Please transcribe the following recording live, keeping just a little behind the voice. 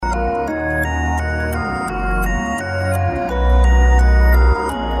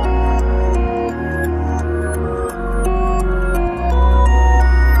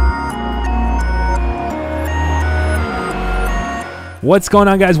What's going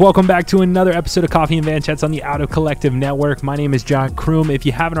on, guys? Welcome back to another episode of Coffee and Van Chats on the Auto Collective Network. My name is John Kroom. If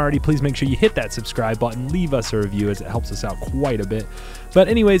you haven't already, please make sure you hit that subscribe button, leave us a review as it helps us out quite a bit. But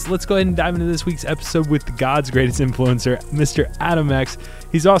anyways, let's go ahead and dive into this week's episode with God's greatest influencer, Mr. Adam X.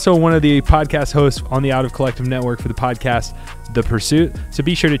 He's also one of the podcast hosts on the Auto Collective Network for the podcast, The Pursuit. So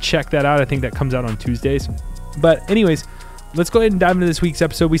be sure to check that out. I think that comes out on Tuesdays. But anyways, let's go ahead and dive into this week's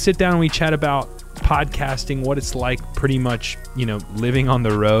episode. We sit down and we chat about podcasting, what it's like pretty much, living on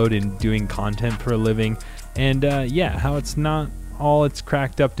the road and doing content for a living. And how it's not all it's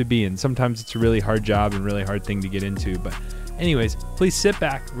cracked up to be. And sometimes it's a really hard job and really hard thing to get into. But anyways, please sit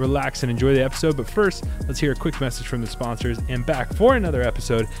back, relax, and enjoy the episode. But first, let's hear a quick message from the sponsors. And back for another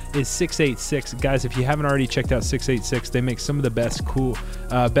episode is 686. Guys, if you haven't already checked out 686, they make some of the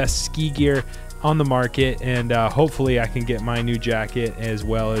best ski gear on the market, and hopefully I can get my new jacket as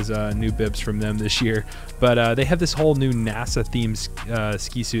well as new bibs from them this year. But they have this whole new NASA themed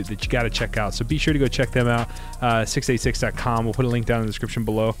ski suit that you got to check out, so be sure to go check them out. 686.com. We'll put a link down in the description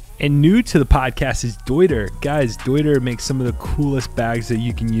below. And new to the podcast is Deuter. Guys, Deuter makes some of the coolest bags that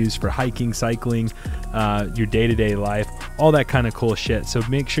you can use for hiking, cycling, your day-to-day life, all that kind of cool shit. So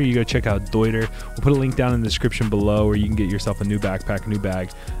make sure you go check out Deuter. We'll put a link down in the description below where you can get yourself a new backpack, a new bag,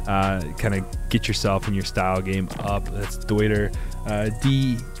 kind of get yourself and your style game up. That's Deuter,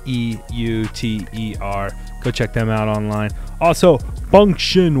 Deuter. Go check them out online. Also,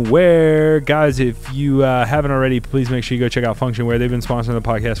 Function Wear. Guys, if you haven't already, please make sure you go check out Function Wear. They've been sponsoring the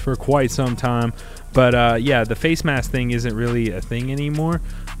podcast for quite some time. But the face mask thing isn't really a thing anymore.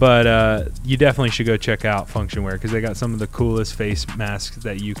 But you definitely should go check out Function Wear because they got some of the coolest face masks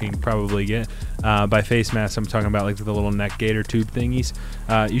that you can probably get. By face masks, I'm talking about like the little neck gaiter tube thingies.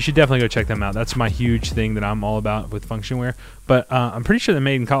 You should definitely go check them out. That's my huge thing that I'm all about with Function Wear. But I'm pretty sure they're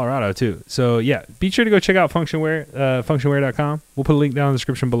made in Colorado too. So yeah, be sure to go check out Function Wear, functionwear.com. We'll put a link down in the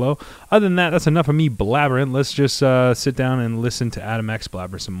description below. Other than that, that's enough of me blabbering. Let's just sit down and listen to Adam X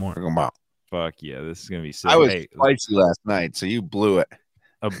blabber some more. Fuck yeah, this is going to be sick. I was spicy last night, so you blew it.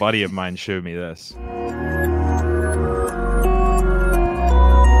 A buddy of mine showed me this.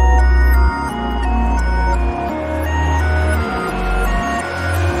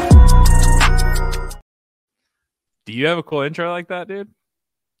 Do you have a cool intro like that, dude?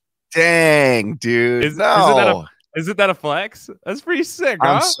 Dang, dude. Isn't that a flex? That's pretty sick,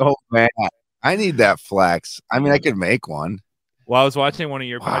 huh? I'm so mad. I need that flex. I mean, I could make one. Well, I was watching one of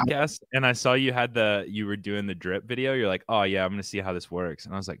your podcasts and I saw you were doing the drip video. You're like, oh yeah, I'm going to see how this works.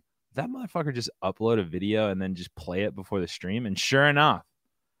 And I was like, that motherfucker just upload a video and then just play it before the stream. And sure enough,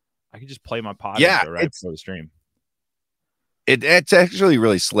 I could just play my podcast right before the stream. It's actually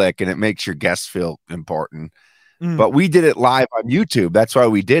really slick and it makes your guests feel important. But we did it live on YouTube. That's why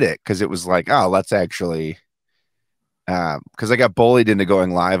we did it. Cause it was like, oh, let's actually, cause I got bullied into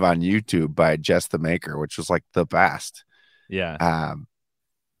going live on YouTube by Jess the Maker, which was like the best. Yeah.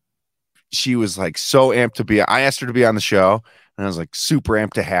 She was like so amped to be. I asked her to be on the show, and I was like super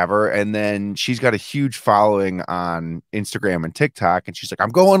amped to have her. And then she's got a huge following on Instagram and TikTok, and she's like, "I'm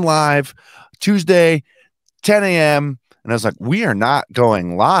going live Tuesday, 10 a.m." And I was like, "We are not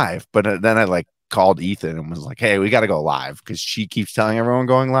going live." But then I like called Ethan and was like, "Hey, we got to go live," because she keeps telling everyone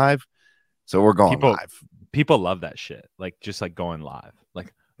going live, so we're going live. People love that shit, like just like going live,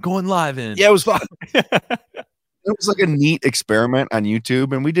 in. Yeah, it was fun. It was like a neat experiment on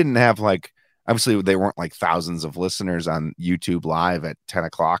YouTube, and we didn't have like, obviously they weren't like thousands of listeners on YouTube live at 10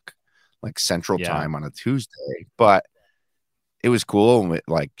 o'clock, like Central Time on a Tuesday, but it was cool. And it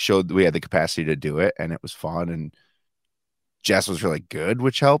like showed we had the capacity to do it, and it was fun. And Jess was really good,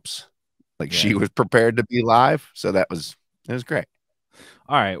 which helps. Like she was prepared to be live. So it was great.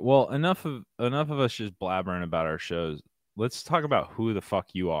 All right. Well, enough of us just blabbering about our shows. Let's talk about who the fuck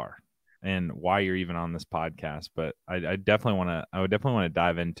you are and why you're even on this podcast. But I definitely want to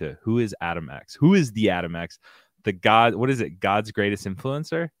dive into who is Adam X. Who is the Adam X? What is it? God's greatest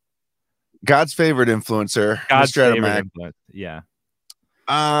influencer? God's favorite influencer. God's Mr. favorite Adam influencer.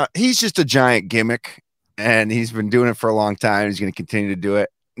 Yeah. He's just a giant gimmick, and he's been doing it for a long time. He's going to continue to do it.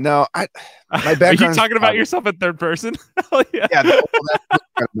 No, my background. Are you talking about yourself in third person? Hell yeah. Yeah, that's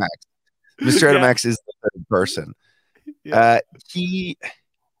Mr. Adam X. Mr. Adam X is the third person. Yeah.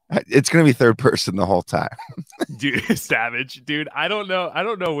 It's gonna be third person the whole time. Dude, savage. Dude, I don't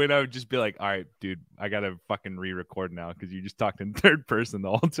know when I would just be like, all right, dude, I gotta fucking re-record now because you just talked in third person the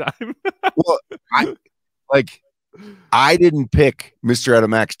whole time. Well, I didn't pick Mr.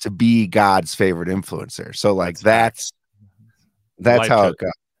 Adam X to be God's favorite influencer. So like that's how it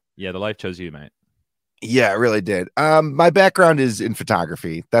got. Yeah, the life chose you, mate. Yeah, it really did. My background is in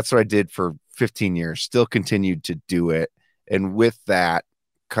photography. That's what I did for 15 years. Still continued to do it. And with that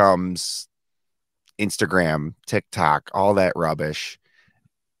comes Instagram, TikTok, all that rubbish.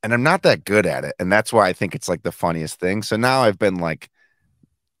 And I'm not that good at it. And that's why I think it's like the funniest thing. So now I've been like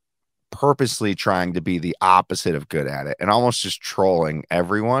purposely trying to be the opposite of good at it and almost just trolling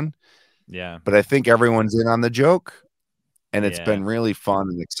everyone. Yeah. But I think everyone's in on the joke, and it's been really fun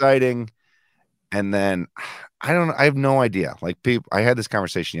and exciting. And then I have no idea. Like I had this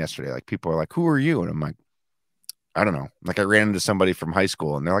conversation yesterday. Like people are like, "Who are you?" And I'm like, I don't know. Like I ran into somebody from high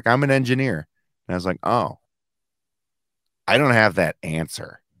school and they're like, "I'm an engineer." And I was like, "Oh, I don't have that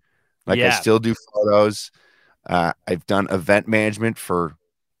answer." Like I still do photos. I've done event management for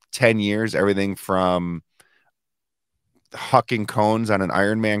 10 years, everything from hucking cones on an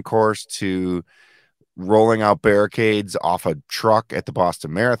Ironman course to rolling out barricades off a truck at the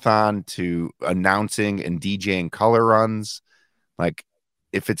Boston Marathon to announcing and DJing color runs. Like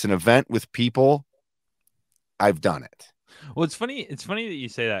if it's an event with people, I've done it. Well, it's funny that you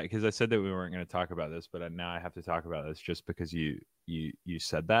say that, because I said that we weren't going to talk about this, but now I have to talk about this just because you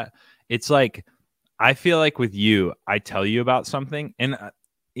said that. It's like, I feel like with you, I tell you about something and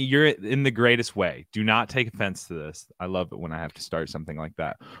you're in the greatest way. Do not take offense to this. I love it when I have to start something like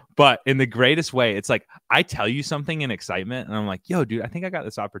that. But in the greatest way, it's like I tell you something in excitement and I'm like, yo, dude, I think I got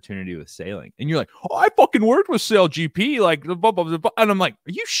this opportunity with sailing. And you're like, oh, I fucking worked with Sail GP. Like, blah, blah, blah, blah. And I'm like,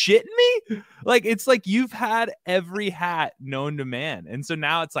 are you shitting me? Like, it's like you've had every hat known to man. And so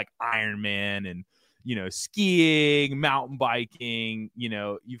now it's like Ironman and, you know, skiing, mountain biking, you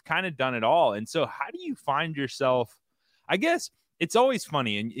know, you've kind of done it all. And so how do you find yourself? I guess it's always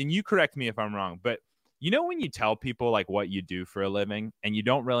funny, and you correct me if I'm wrong, but you know when you tell people like what you do for a living and you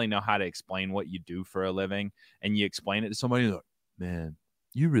don't really know how to explain what you do for a living, and you explain it to somebody like, man,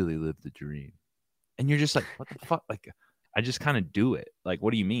 you really live the dream. And you're just like, what the fuck? Like, I just kind of do it. Like, what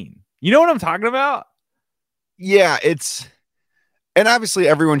do you mean? You know what I'm talking about? Yeah, and obviously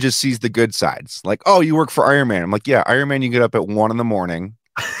everyone just sees the good sides. Like, oh, you work for Ironman. I'm like, yeah, Ironman, you get up at 1 a.m.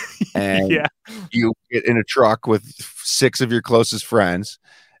 and you get in a truck with 6 of your closest friends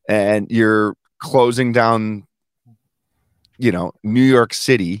and you're closing down, you know, New York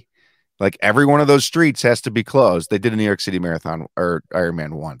City. Like every one of those streets has to be closed. They did a New York City marathon or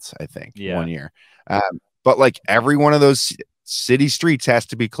Ironman once, I think, 1 year. But like every one of those city streets has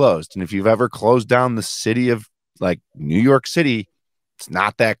to be closed. And if you've ever closed down the city of like New York City, it's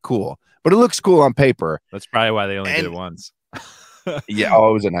not that cool, but it looks cool on paper. That's probably why they only did it once. Yeah,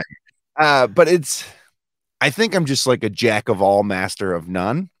 it was a nightmare. But I think I'm just like a jack of all, master of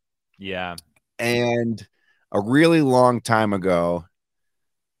none. Yeah. And a really long time ago,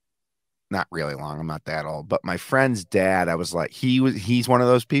 not really long, I'm not that old, but my friend's dad, I was like, he's one of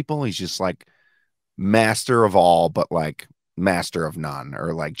those people. He's just like master of all, but like master of none,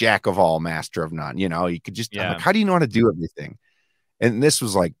 or like jack of all, master of none. You know, you could just, I'm like, how do you know how to do everything? And this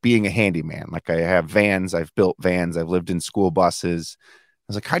was like being a handyman. Like I have vans, I've built vans, I've lived in school buses. I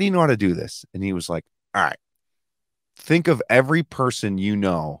was like, how do you know how to do this? And he was like, all right, think of every person you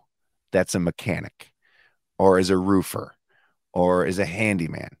know that's a mechanic or is a roofer or is a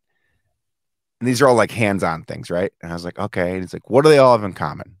handyman. And these are all like hands-on things, right? And I was like, okay. And he's like, what do they all have in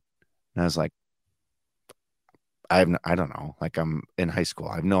common? And I was like, I don't know. Like I'm in high school.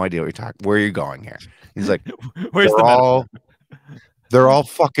 I have no idea what you're talking. Where are you going here? He's like, they're all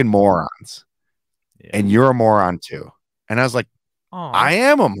fucking morons. Yeah. And you're a moron too. And I was like, I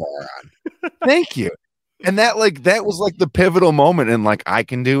am a moron. Thank you. And that was like the pivotal moment in like, I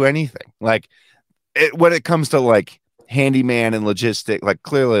can do anything. Like when it comes to like handyman and logistic, like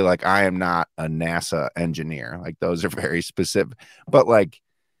clearly like I am not a NASA engineer. Like those are very specific, but like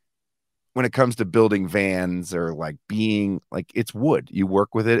when it comes to building vans or like being like, it's wood, you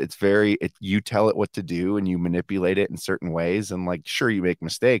work with it. It's you tell it what to do and you manipulate it in certain ways. And like, sure, you make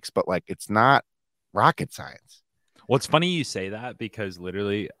mistakes, but like, it's not rocket science. Well, it's funny you say that because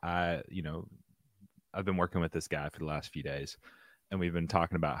literally, I've been working with this guy for the last few days and we've been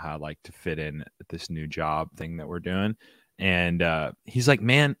talking about how like to fit in this new job thing that we're doing. And he's like,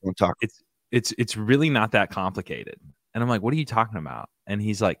 man, it's really not that complicated. And I'm like, what are you talking about? And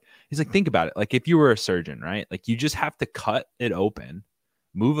he's like, think about it. Like if you were a surgeon, right? Like you just have to cut it open,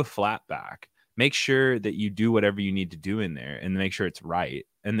 move a flap back, make sure that you do whatever you need to do in there and make sure it's right.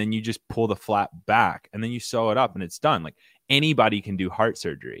 And then you just pull the flap back and then you sew it up and it's done. Like anybody can do heart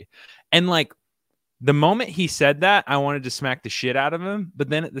surgery. And like the moment he said that, I wanted to smack the shit out of him. But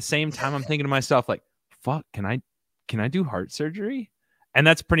then at the same time, I'm thinking to myself, like, fuck, can I do heart surgery? And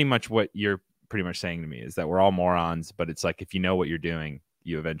that's pretty much what you're pretty much saying to me, is that we're all morons, but it's like if you know what you're doing,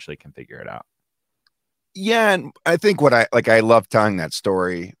 you eventually can figure it out. Yeah, and I think I love telling that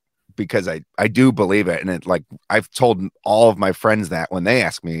story because I do believe it. And it, like, I've told all of my friends that when they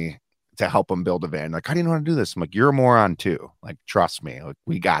ask me to help them build a van, like, how do you know how to do this? I'm like, you're a moron too. Like, trust me, like,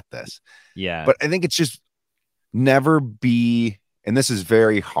 we got this. Yeah. But I think it's just never be, and this is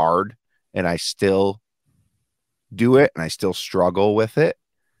very hard, and I still do it and I still struggle with it,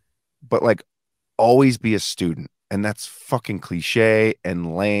 but like, always be a student. And that's fucking cliche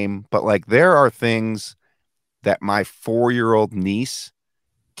and lame. But like, there are things that my 4-year-old niece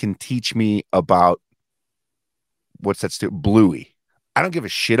can teach me about what's that Bluey. I don't give a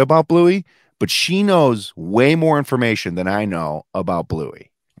shit about Bluey, but she knows way more information than I know about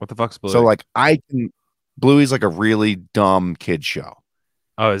Bluey. What the fuck's Bluey? So like Bluey's like a really dumb kid show.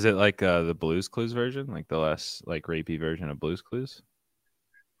 Oh, is it like the Blue's Clues version? Like the less like rapey version of Blue's Clues?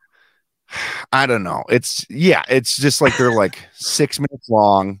 I don't know. It's just like they're like 6 minutes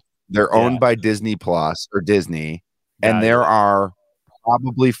long. They're owned by Disney Plus or Disney. And there are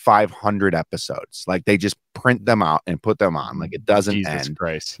probably 500 episodes. Like they just print them out and put them on. Like it doesn't Jesus end.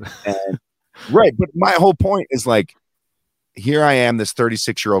 Christ. And, right. But my whole point is like, here I am, this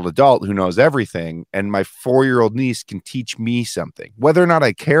 36-year-old adult who knows everything. And my 4-year-old niece can teach me something. Whether or not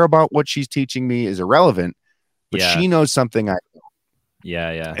I care about what she's teaching me is irrelevant, but she knows something I don't.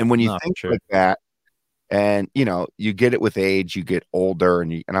 Yeah. And when you think like that, and you know, you get it with age, you get older,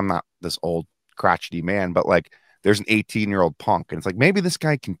 and I'm not this old crotchety man, but like there's an 18-year-old punk, and it's like, maybe this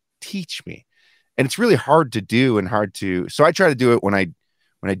guy can teach me. And it's really hard to do and hard to, so I try to do it when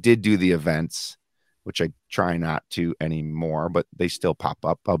I did do the events, which I try not to anymore, but they still pop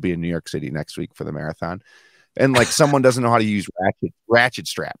up. I'll be in New York City next week for the marathon. And like someone doesn't know how to use ratchet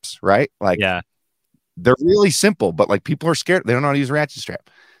straps, right? Like, they're really simple, but like people are scared. They don't know how to use a ratchet strap.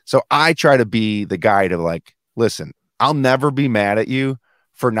 So I try to be the guy to like, listen, I'll never be mad at you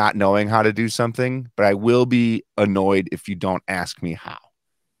for not knowing how to do something, but I will be annoyed if you don't ask me how.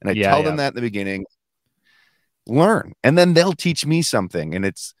 And I tell them that in the beginning, learn, and then they'll teach me something. And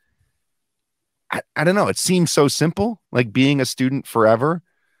it's, I don't know. It seems so simple, like being a student forever,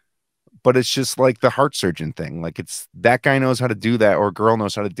 but it's just like the heart surgeon thing. Like it's that guy knows how to do that, or girl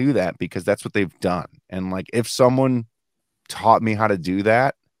knows how to do that because that's what they've done. And like, if someone taught me how to do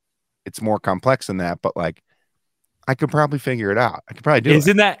that, it's more complex than that, but like, I could probably figure it out. I could probably do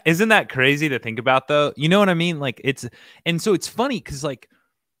it. Isn't that crazy to think about though? You know what I mean? Like and so it's funny because like,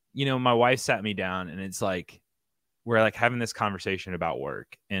 you know, my wife sat me down and it's like, we're like having this conversation about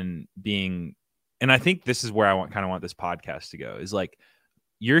work and being, and I think this is where I kind of want this podcast to go, is like,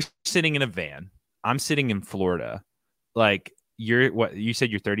 you're sitting in a van. I'm sitting in Florida. Like you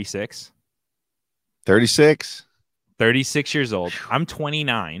said you're 36? 36. 36 years old. I'm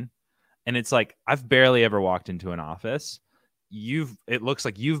 29. And it's like, I've barely ever walked into an office. It looks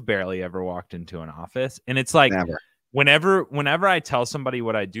like you've barely ever walked into an office. And it's like, never. Whenever I tell somebody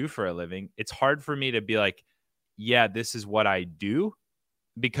what I do for a living, it's hard for me to be like, yeah, this is what I do,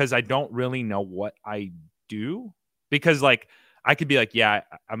 because I don't really know what I do. Because like, I could be like, yeah,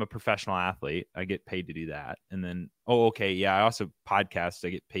 I'm a professional athlete. I get paid to do that. And then, oh, okay. Yeah. I also podcast. I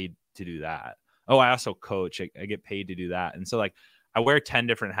get paid to do that. Oh, I also coach. I get paid to do that. And so like, I wear 10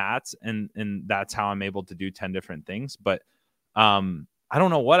 different hats and that's how I'm able to do 10 different things. But I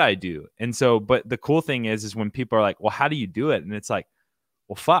don't know what I do. And so, but the cool thing is when people are like, well, how do you do it? And it's like,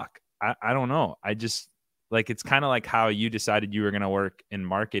 well, fuck, I don't know. I just like, it's kind of like how you decided you were going to work in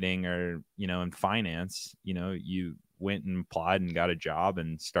marketing or, you know, in finance. You know, you went and applied and got a job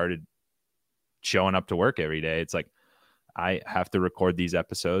and started showing up to work every day. It's like, I have to record these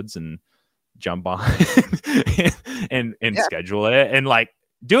episodes and jump on and schedule it and like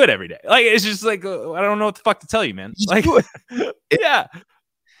do it every day. Like, it's just like, I don't know what the fuck to tell you, man. Like, yeah,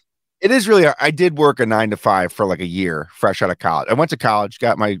 it is really, I did work a 9 to 5 for like a year, fresh out of college. I went to college,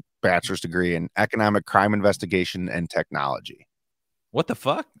 got my bachelor's degree in economic crime investigation and technology. What the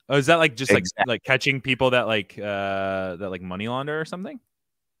fuck? Oh, is that like just like catching people that like money launder or something?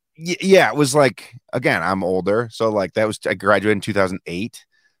 Yeah, it was like, again, I'm older, so like that was, I graduated in 2008.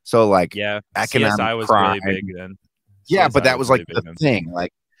 So like, economic CSI was crime, really big then. Yeah, CSI but that was like really the thing.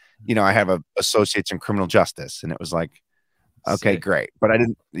 Like, you know, I have a associates in criminal justice, and it was like, okay, great. But I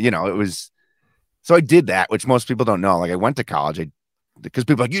didn't, you know, it was, so I did that, which most people don't know. Like, I went to college, because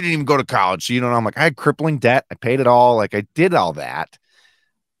people are like, you didn't even go to college, so you don't know. I'm like, I had crippling debt, I paid it all, like I did all that,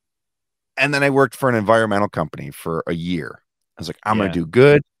 and then I worked for an environmental company for a year. I was like, I'm gonna do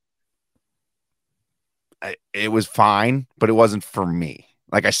good. It was fine, but it wasn't for me.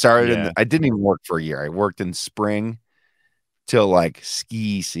 Like, I started I didn't even work for a year. I worked in spring till like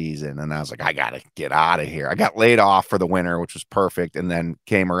ski season, and I was like, I gotta get out of here. I got laid off for the winter, which was perfect, and then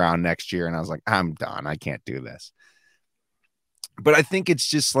came around next year and I was like, I'm done. I can't do this. But I think it's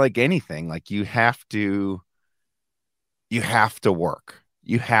just like anything. Like you have to work.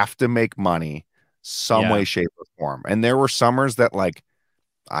 You have to make money some way, shape, or form. And there were summers that like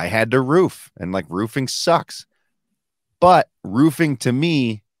I had to roof, and like roofing sucks. But roofing to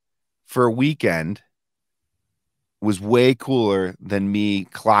me for a weekend was way cooler than me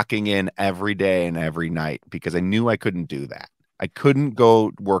clocking in every day and every night, because I knew I couldn't do that. I couldn't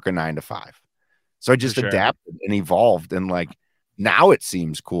go work a 9 to 5. So I just adapted and evolved. And like now it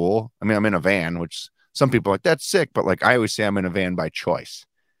seems cool. I mean, I'm in a van, which some people are like, that's sick. But like I always say, I'm in a van by choice.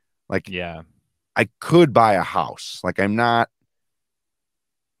 Like, yeah, I could buy a house. Like I'm not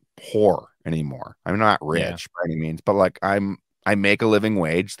poor anymore. I'm not rich by any means, but like I make a living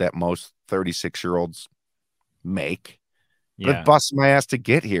wage that most 36-year-olds make. But I've busted my ass to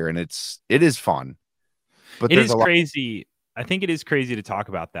get here, and it is fun. But it is crazy. I think it is crazy to talk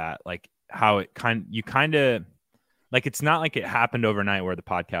about that, like how it kind of like, it's not like it happened overnight where the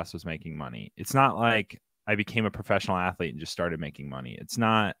podcast was making money. It's not like I became a professional athlete and just started making money. It's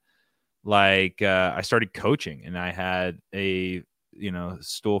not like I started coaching and I had a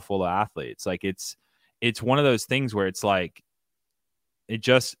stool full of athletes. Like it's one of those things where it's like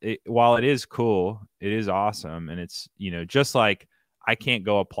while it is cool, it is awesome, and it's just like I can't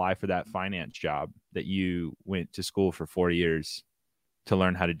go apply for that finance job that you went to school for 4 years to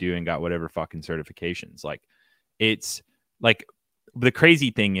learn how to do and got whatever fucking certifications. Like it's like the crazy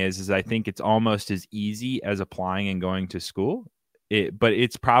thing is I think it's almost as easy as applying and going to school. But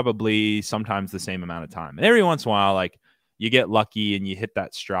it's probably sometimes the same amount of time. And every once in a while, like you get lucky and you hit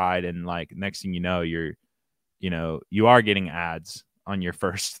that stride, and like next thing you know, you are getting ads on your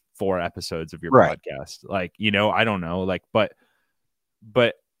first 4 episodes of your podcast. Like, I don't know, like, but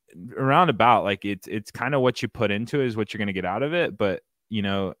around about, like it's kind of what you put into it is what you're going to get out of it. But,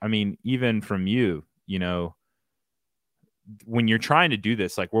 I mean, even from you, when you're trying to do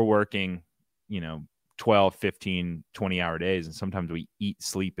this, like we're working, 12, 15, 20-hour days. And sometimes we eat,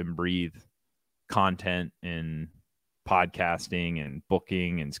 sleep, and breathe content and podcasting and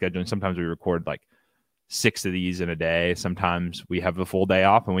booking and scheduling. Sometimes we record like 6 of these in a day. Sometimes we have a full day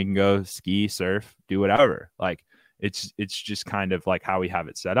off and we can go ski, surf, do whatever. Like it's just kind of like how we have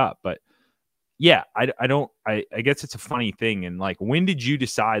it set up. But yeah, I guess it's a funny thing. And like, when did you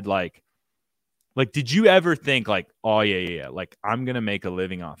decide, like, did you ever think like, oh yeah, like I'm going to make a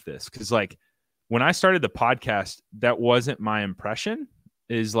living off this? Cause like when I started the podcast, that wasn't my impression,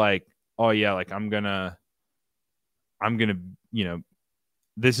 is like, oh yeah, like I'm gonna,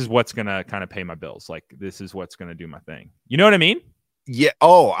 this is what's going to kind of pay my bills. Like, this is what's going to do my thing. You know what I mean? Yeah.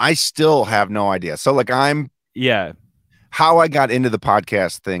 Oh, I still have no idea. So like how I got into the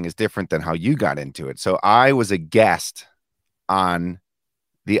podcast thing is different than how you got into it. So I was a guest on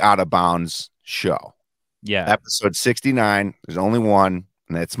the Out of Bounds show. Yeah. Episode 69. There's only one,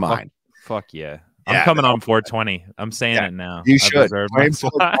 and it's mine. Fuck yeah. I'm coming on 420. I'm saying it now. You should. I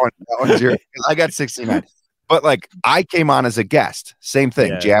got 69. But like I came on as a guest. Same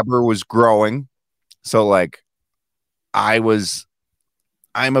thing. Jabber was growing. So like I'm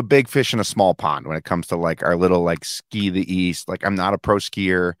a big fish in a small pond when it comes to like our little like Ski the East. Like I'm not a pro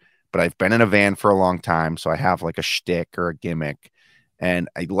skier, but I've been in a van for a long time. So I have like a shtick or a gimmick. And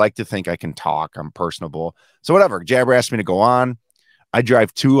I like to think I can talk. I'm personable. So whatever. Jabber asked me to go on. I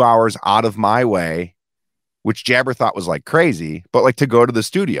drive 2 hours out of my way, which Jabber thought was like crazy, but like to go to the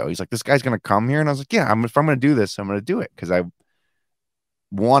studio. He's like, this guy's going to come here. And I was like, yeah, if I'm going to do this, I'm going to do it. Cause I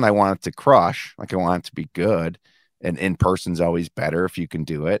want it to crush. Like I want it to be good. And in person's always better if you can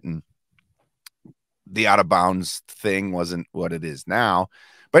do it. And the Out of Bounds thing wasn't what it is now.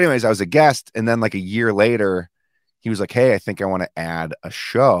 But anyways, I was a guest. And then like a year later, he was like, hey, I think I want to add a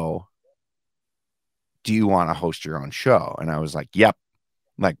show. Do you want to host your own show? And I was like, yep.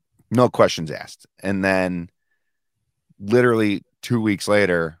 Like no questions asked. And then literally 2 weeks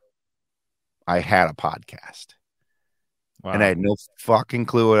later, I had a podcast. Wow. And I had no fucking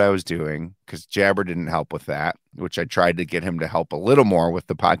clue what I was doing because Jabber didn't help with that, which I tried to get him to help a little more with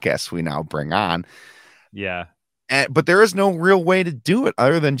the podcasts we now bring on. Yeah. But there is no real way to do it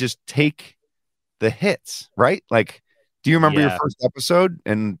other than just take the hits, right? Like, do you remember your first episode?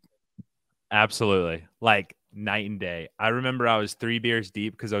 And absolutely, like night and day. I remember I was 3 beers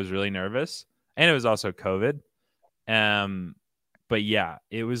deep because I was really nervous, and it was also COVID. But yeah,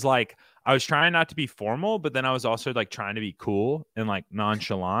 it was like I was trying not to be formal, but then I was also like trying to be cool and like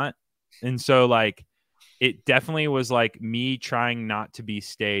nonchalant. And so like it definitely was like me trying not to be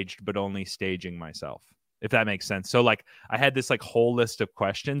staged, but only staging myself, if that makes sense. So like I had this like whole list of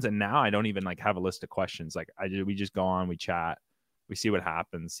questions, and now I don't even like have a list of questions. Like we just go on, we chat, we see what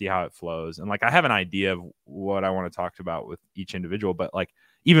happens, see how it flows. And like, I have an idea of what I want to talk about with each individual, but like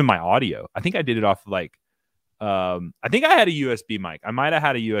even my audio, I think I did it off of like, I think I had a USB mic. I might have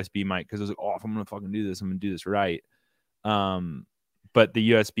had a USB mic because I was like, oh, if I'm going to fucking do this, I'm going to do this right. But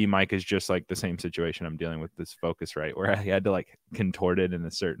the USB mic is just like the same situation I'm dealing with this Focusrite, where I had to like contort it in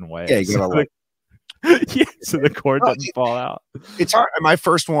a certain way. Yeah, you gotta yeah, so the cord doesn't fall out. It's hard. My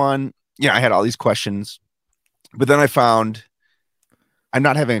first one, I had all these questions, but then I found I'm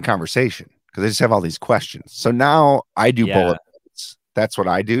not having a conversation because I just have all these questions. So now I do bullet points. That's what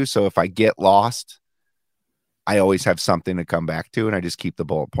I do. So if I get lost, I always have something to come back to, and I just keep the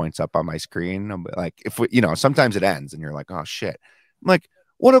bullet points up on my screen. I'm like, if we, sometimes it ends and you're like, oh shit. I'm like,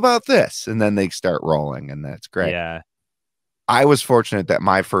 what about this? And then they start rolling, and that's great. Yeah. I was fortunate that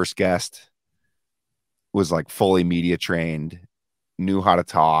my first guest was like fully media trained, knew how to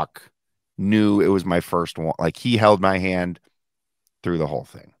talk, knew it was my first one. Like he held my hand through the whole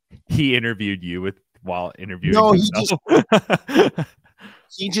thing. He interviewed you while interviewing himself.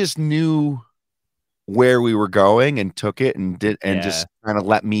 He just knew where we were going and took it and just kind of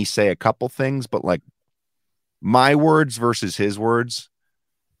let me say a couple things, but like my words versus his words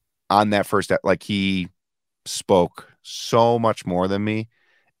on that first, like he spoke so much more than me.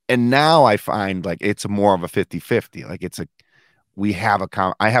 And now I find like it's more of a 50-50. Like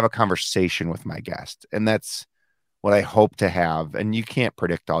I have a conversation with my guest, and that's what I hope to have. And you can't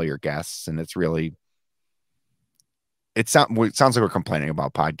predict all your guests, and it's really, it sounds like we're complaining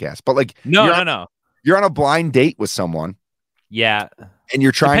about podcasts, but like no. You're on a blind date with someone. Yeah. And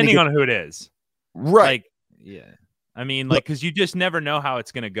you're trying depending on who it is. Right. Like, yeah. I mean, like, because you just never know how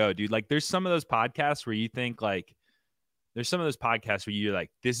it's going to go, dude. Like, there's some of those podcasts where you think, like, you're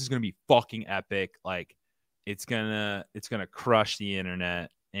like, this is going to be fucking epic. Like, it's gonna crush the internet.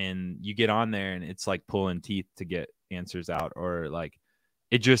 And you get on there and it's like pulling teeth to get answers out, or like,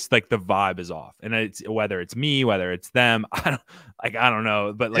 it just like the vibe is off. And it's whether it's me, whether it's them, I don't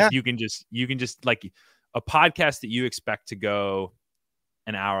know. But like, you can just like a podcast that you expect to go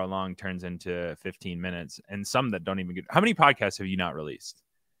an hour long turns into 15 minutes, and some that don't even get. How many podcasts have you not released?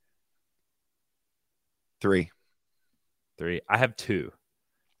 3. I have 2,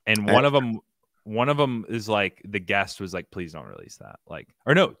 and one of them is like the guest was like, please don't release that. Like,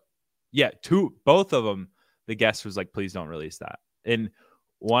 or no, yeah, 2. Both of them, the guest was like, please don't release that. And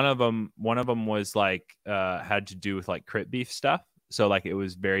one of them was like had to do with like crit beef stuff. So like it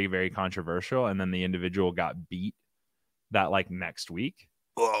was very, very controversial, and then the individual got beat that like next week.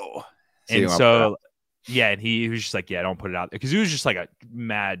 Whoa. And so yeah, and he was just like, yeah, don't put it out there, because it was just like a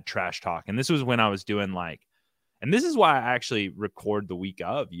mad trash talk. And this was when I was doing like, and this is why I actually record the week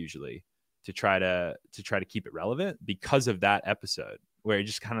of usually to try to keep it relevant, because of that episode where it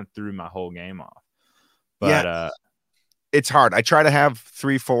just kind of threw my whole game off. But it's hard. I try to have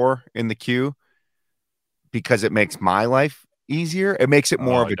 3-4 in the queue because it makes my life easier. It makes it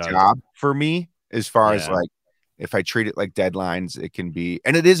more of a job for me, as far as like, if I treat it like deadlines, it can be,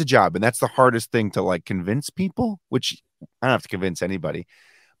 and it is a job. And that's the hardest thing to like convince people, which I don't have to convince anybody,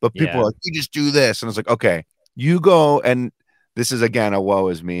 but people are like, you just do this. And it's like, okay, you go. And this is again, a woe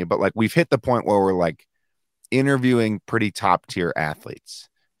is me, but like we've hit the point where we're like interviewing pretty top tier athletes,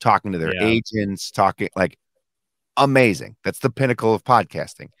 talking to their agents, talking like amazing. That's the pinnacle of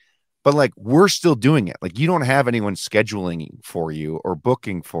podcasting. But like, we're still doing it. Like, you don't have anyone scheduling for you or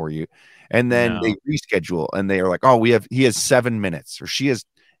booking for you. And then they reschedule and they are like, oh, he has 7 minutes, or she has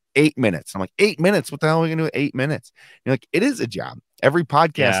 8 minutes. I'm like, 8 minutes? What the hell are we going to do with 8 minutes? You're like, it is a job. Every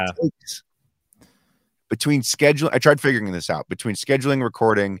podcast takes between schedule. I tried figuring this out between scheduling,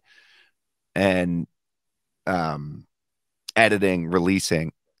 recording, and editing,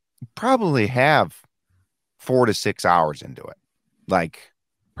 releasing, probably have 4 to 6 hours into it. Like,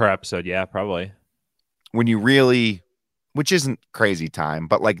 per episode, yeah, probably. When you really, which isn't crazy time,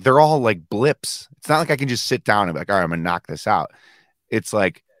 but like they're all like blips. It's not like I can just sit down and be like, all right, I'm gonna knock this out. It's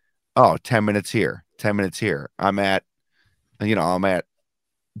like, oh, 10 minutes here, 10 minutes here. I'm at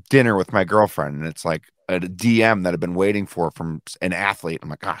dinner with my girlfriend, and it's like a DM that I've been waiting for from an athlete. I'm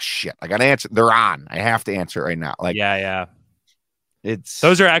like, oh shit, I gotta answer. They're on. I have to answer it right now. Like, yeah.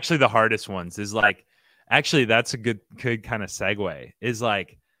 Those are actually the hardest ones. Is like, actually, that's a good kind of segue. Is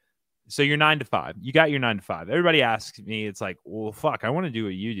like, so you're 9 to 5. You got your 9 to 5. Everybody asks me, it's like, well, fuck, I want to do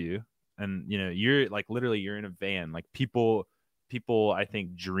what you do. And you're like, literally, you're in a van. Like people, I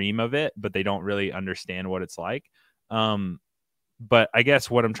think, dream of it, but they don't really understand what it's like. But I guess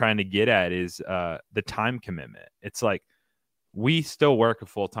what I'm trying to get at is the time commitment. It's like, we still work a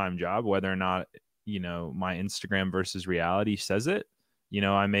full-time job, whether or not, my Instagram versus reality says it.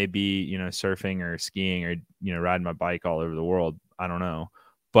 I may be, surfing or skiing or, riding my bike all over the world. I don't know.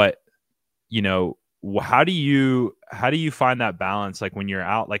 But, you know, how do you find that balance? Like when you're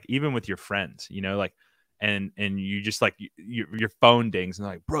out, like even with your friends, you know, like, and you just like your phone dings and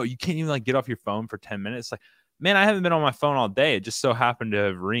like, bro, you can't even like get off your phone for 10 minutes. Like, man, I haven't been on my phone all day. It just so happened to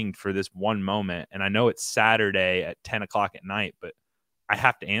have ringed for this one moment. And I know it's Saturday at 10 o'clock at night, but I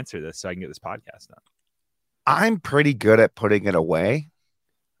have to answer this so I can get this podcast done. I'm pretty good at putting it away.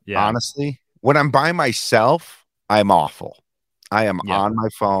 Yeah. Honestly, when I'm by myself, I'm awful. I am on my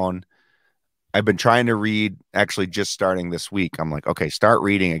phone. I've been trying to read, actually just starting this week. I'm like, okay, start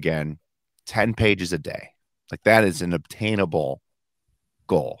reading again, 10 pages a day. Like that is an obtainable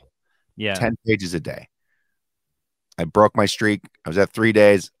goal. Yeah. 10 pages a day. I broke my streak. I was at 3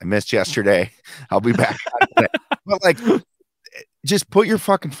 days. I missed yesterday. I'll be back. But like, just put your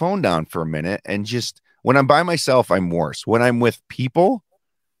fucking phone down for a minute. And just when I'm by myself, I'm worse. When I'm with people,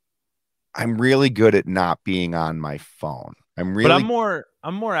 I'm really good at not being on my phone. But I'm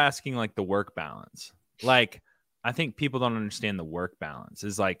more asking like the work balance. Like, I think people don't understand the work balance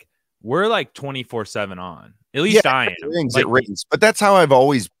is like, we're like 24/7 on. At least I am. It rings. But that's how I've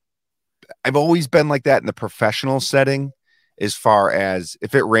always been like that in the professional setting. As far as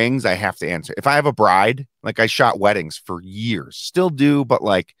if it rings, I have to answer. If I have a bride, like I shot weddings for years, still do, but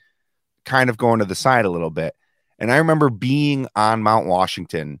like kind of going to the side a little bit. And I remember being on Mount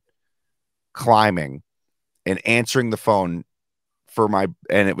Washington climbing and answering the phone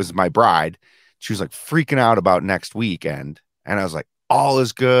and it was my bride. She was like freaking out about next weekend. And I was like, all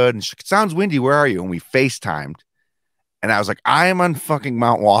is good. And she it sounds windy. Where are you? And we FaceTimed. And I was like, I am on fucking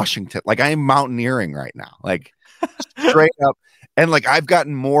Mount Washington. Like I am mountaineering right now. Like straight up. And like, I've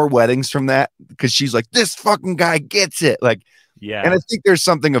gotten more weddings from that because she's like, this fucking guy gets it. Like, yeah. And I think there's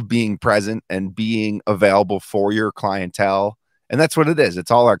something of being present and being available for your clientele. And that's what it is.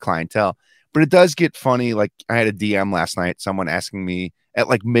 It's all our clientele. But it does get funny. Like I had a DM last night, someone asking me at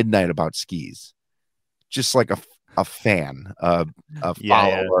like midnight about skis, just like a fan, a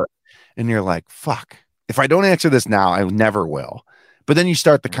follower. Yeah. And you're like, fuck, if I don't answer this now, I never will. But then you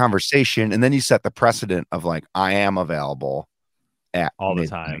start the conversation and then you set the precedent of like, I am available at all midnight.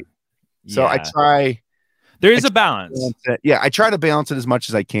 The time. So I try. There is a balance. Yeah. I try to balance it as much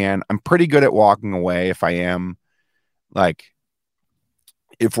as I can. I'm pretty good at walking away. If I am like,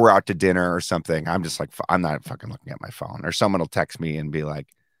 if we're out to dinner or something, I'm just like, I'm not fucking looking at my phone, or someone will text me and be like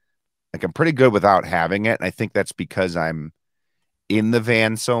I'm pretty good without having it. And I think that's because I'm in the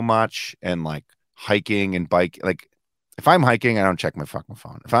van so much and like hiking and bike. Like if I'm hiking, I don't check my fucking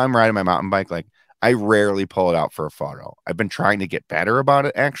phone. If I'm riding my mountain bike, like I rarely pull it out for a photo. I've been trying to get better about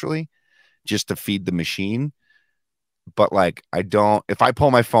it actually, just to feed the machine. But like, if I pull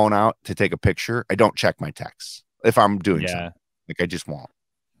my phone out to take a picture, I don't check my texts if I'm doing something. Like I just won't.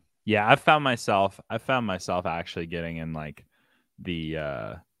 Yeah, I found myself actually getting in like the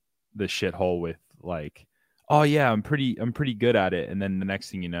shithole with like, oh yeah, I'm pretty good at it. And then the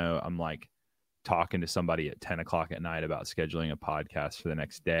next thing you know, I'm like talking to somebody at 10 o'clock at night about scheduling a podcast for the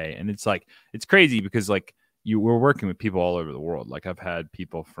next day. And it's like, it's crazy because like we're working with people all over the world. Like I've had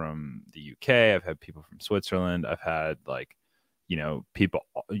people from the UK, I've had people from Switzerland, I've had like, you know, people,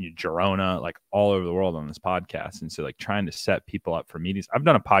 Girona, like all over the world on this podcast. And so like trying to set people up for meetings. I've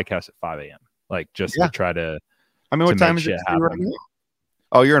done a podcast at 5 a.m. like just to try to, I mean, what time is it right now?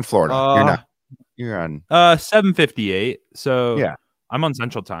 Oh, you're in Florida. You're not. You're on 7:58. So yeah, I'm on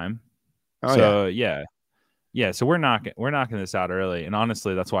Central Time. Oh, so yeah. So we're knocking this out early. And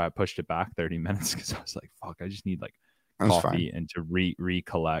honestly, that's why I pushed it back 30 minutes. Cause I was like, fuck, I just need like coffee and to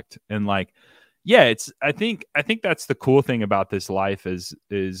recollect. And like, yeah, I think that's the cool thing about this life is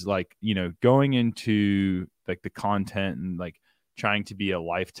like, you know, going into like the content and like trying to be a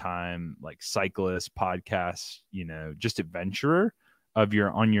lifetime like cyclist, podcast, you know, just adventurer of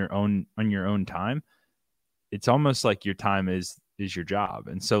on your own time. It's almost like your time is your job.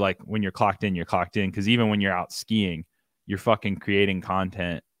 And so like when you're clocked in, because even when you're out skiing, you're fucking creating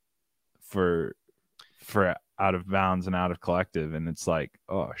content for Out of Bounds and Out of Collective. And it's like,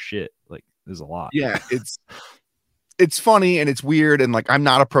 oh shit, like there's a lot. Yeah, it's funny and it's weird. And like, I'm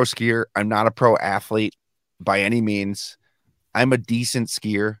not a pro skier. I'm not a pro athlete by any means. I'm a decent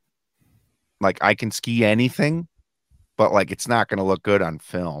skier. Like I can ski anything, but like, it's not going to look good on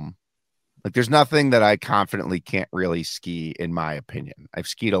film. Like there's nothing that I confidently can't really ski in my opinion. I've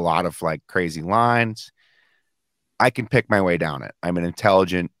skied a lot of like crazy lines. I can pick my way down it. I'm an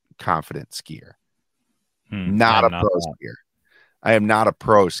intelligent, confident skier. Not a pro skier. I am not a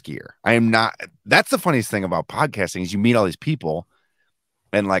pro skier. I am not. That's the funniest thing about podcasting is you meet all these people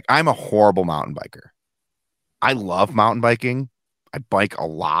and like, I'm a horrible mountain biker. I love mountain biking. I bike a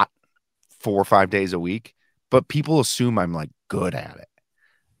lot, 4 or 5 days a week, but people assume I'm like good at it.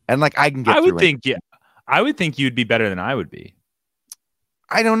 And like I can get I would through think, yeah, I would think you'd be better than I would be.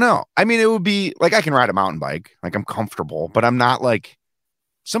 I don't know. I mean, it would be like I can ride a mountain bike, like I'm comfortable, but I'm not like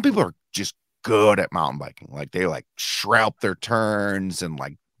some people are just good at mountain biking. Like they like shroud their turns and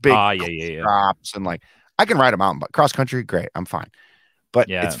like big drops and like I can ride a mountain bike. Cross country, great. I'm fine. But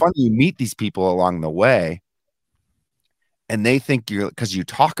it's funny you meet these people along the way and they think you're because you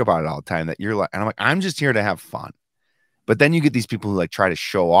talk about it all the time that you're like, and I'm like, I'm just here to have fun. But then you get these people who like try to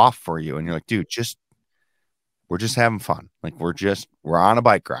show off for you and you're like, dude, we're just having fun. Like we're on a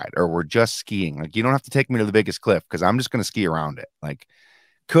bike ride or we're just skiing. Like you don't have to take me to the biggest cliff because I'm just going to ski around it. Like,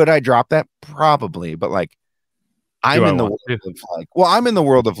 could I drop that? Probably. But like, I'm in the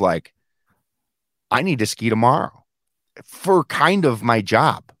world of like, I need to ski tomorrow for kind of my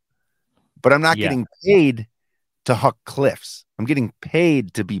job, but I'm not getting paid to huck cliffs. I'm getting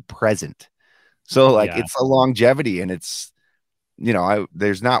paid to be present. So like, it's a longevity and it's, you know,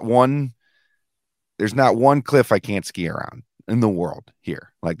 there's not one cliff I can't ski around in the world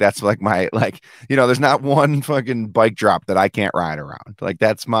here. Like that's like my, like, you know, there's not one fucking bike drop that I can't ride around. Like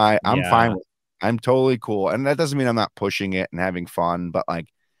that's I'm fine with it. I'm totally cool. And that doesn't mean I'm not pushing it and having fun, but like,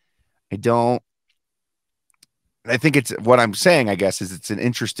 I think it's what I'm saying, I guess, is it's an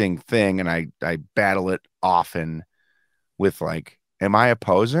interesting thing. And I battle it often with like, am I a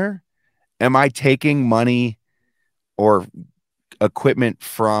poser? Am I taking money or equipment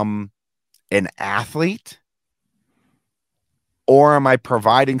from an athlete? Or am I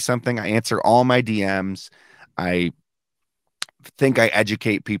providing something? I answer all my DMs. I think I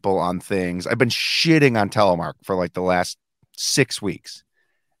educate people on things. I've been shitting on telemark for like the last 6 weeks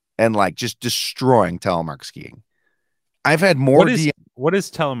and like just destroying telemark skiing. I've had more. What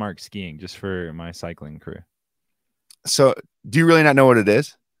is telemark skiing just for my cycling crew? So do you really not know what it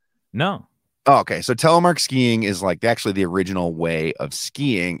is? No. Oh, okay. So telemark skiing is like actually the original way of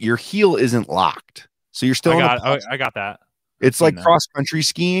skiing. Your heel isn't locked. So you're still I got that. It's like cross country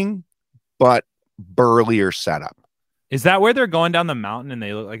skiing, but burlier setup. Is that where they're going down the mountain and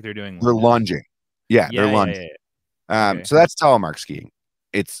they look like they're doing lunges? They're lunging. Yeah, they're lunging. Okay. So that's telemark skiing.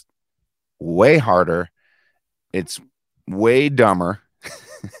 It's way harder. It's way dumber.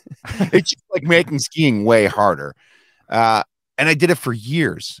 It's just like making skiing way harder. And I did it for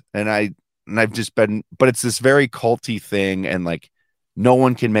years and I've just been, but it's this very culty thing. And like, no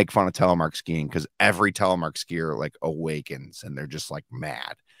one can make fun of telemark skiing because every telemark skier like awakens and they're just like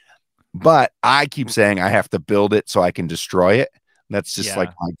mad. But I keep saying I have to build it so I can destroy it. That's just like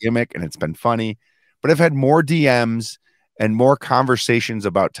my gimmick and it's been funny. But I've had more DMs and more conversations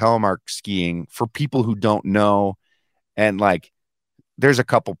about telemark skiing for people who don't know. And like, there's a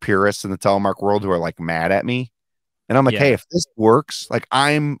couple purists in the telemark world who are like mad at me. And I'm like, hey, if this works, like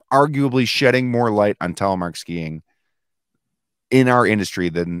I'm arguably shedding more light on telemark skiing in our industry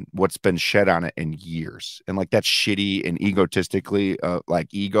than what's been shed on it in years. And like, that's shitty and egotistically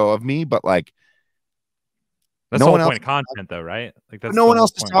like ego of me, but like, that's the whole point of content though, right? Like that's no one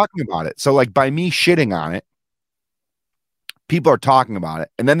else is talking about it. So like by me shitting on it, people are talking about it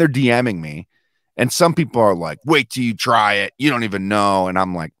and then they're DMing me. And some people are like, wait till you try it. You don't even know. And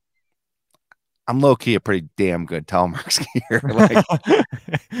I'm like, I'm low-key a pretty damn good telemark skier. Like,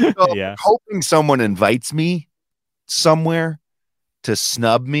 so hoping someone invites me somewhere to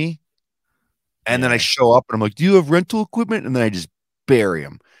snub me. And then I show up and I'm like, do you have rental equipment? And then I just bury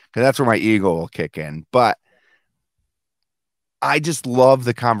them because that's where my ego will kick in. But I just love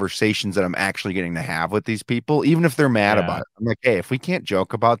the conversations that I'm actually getting to have with these people, even if they're mad about it. I'm like, hey, if we can't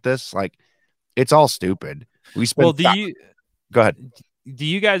joke about this, like, it's all stupid. We spend. Well, go ahead. Do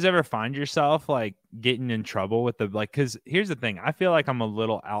you guys ever find yourself like getting in trouble with the like? Because here's the thing, I feel like I'm a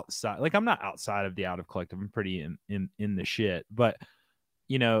little outside. Like I'm not outside of the Out of Collective. I'm pretty in the shit. But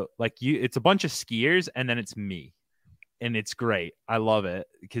you know, like it's a bunch of skiers, and then it's me, and it's great. I love it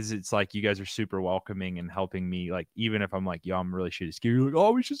because it's like you guys are super welcoming and helping me. Like even if I'm like, yo, I'm really shitty skier, you're like,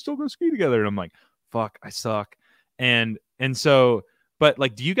 oh, we should still go ski together, and I'm like, fuck, I suck, and so. But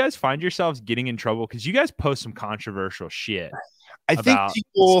like, do you guys find yourselves getting in trouble because you guys post some controversial shit? I think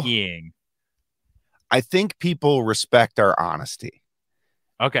people skiing. I think people respect our honesty.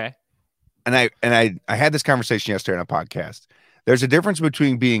 Okay. And I had this conversation yesterday on a podcast. There's a difference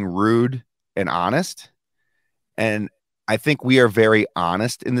between being rude and honest. And I think we are very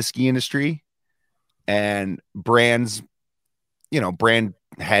honest in the ski industry. And brands, you know, brand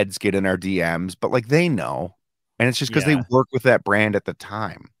heads get in our DMs, but like they know. And it's just because they work with that brand at the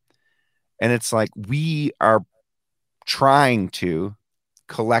time. And it's like we are trying to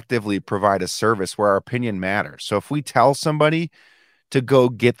collectively provide a service where our opinion matters. So if we tell somebody to go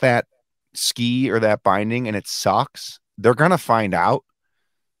get that ski or that binding and it sucks, they're going to find out.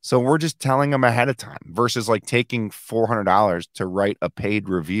 So we're just telling them ahead of time versus like taking $400 to write a paid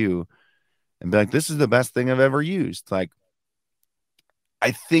review and be like, this is the best thing I've ever used. Like, I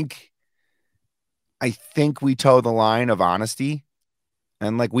think we toe the line of honesty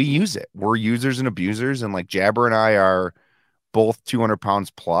and like we use it. We're users and abusers. And like Jabber and I are both 200 pounds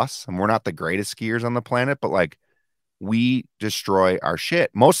plus, and we're not the greatest skiers on the planet, but like we destroy our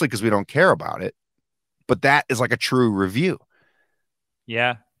shit mostly because we don't care about it. But that is like a true review.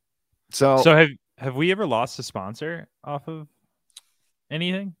 Yeah. So have we ever lost a sponsor off of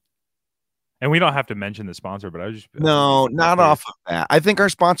anything? And we don't have to mention the sponsor, but I was just not off of that. I think our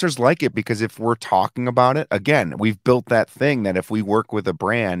sponsors like it because if we're talking about it, again, we've built that thing that if we work with a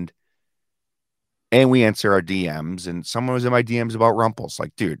brand and we answer our DMs, and someone was in my DMs about Rumples,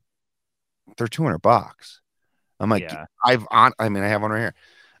 like, dude, they're $200. I'm like, yeah. I have one right here.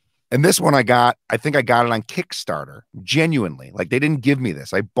 And this one I think I got it on Kickstarter. Genuinely. Like they didn't give me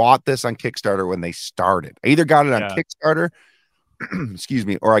this. I bought this on Kickstarter when they started. I either got it on Kickstarter, excuse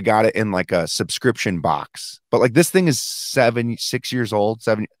me, or I got it in like a subscription box. But like this thing is 6 years old,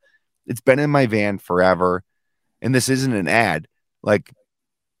 7. It's been in my van forever. And this isn't an ad. Like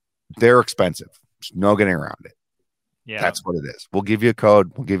they're expensive. There's no getting around it. Yeah. That's what it is. We'll give you a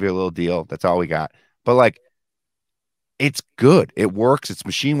code. We'll give you a little deal. That's all we got. But like, it's good. It works. It's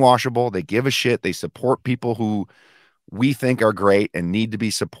machine washable. They give a shit. They support people who we think are great and need to be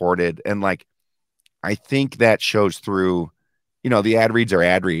supported. And like, I think that shows through, the ad reads are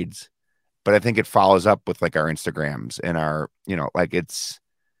ad reads, but I think it follows up with like our Instagrams and our, like it's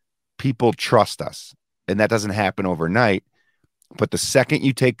people trust us, and that doesn't happen overnight. But the second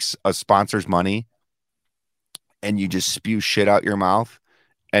you take a sponsor's money and you just spew shit out your mouth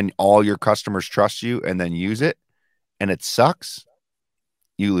and all your customers trust you and then use it, and it sucks,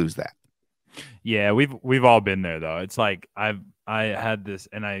 you lose that. Yeah, we've all been there though. It's like I had this,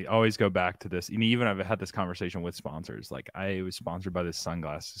 and I always go back to this. Even I've had this conversation with sponsors. Like I was sponsored by this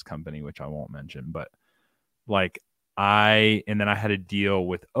sunglasses company, which I won't mention, but like and then I had a deal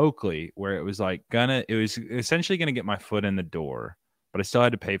with Oakley where it was like it was essentially gonna get my foot in the door, but I still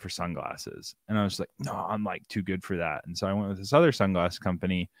had to pay for sunglasses. And I was like, no, I'm like too good for that. And so I went with this other sunglasses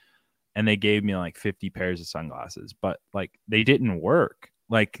company, and they gave me like 50 pairs of sunglasses, but like they didn't work.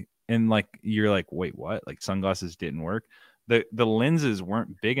 Like, and like, you're like, wait, what? Like sunglasses didn't work. The lenses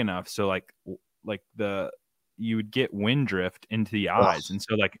weren't big enough. So like you would get wind drift into the eyes. And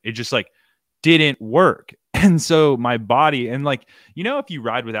so like, it just like didn't work. And so my body, and like, if you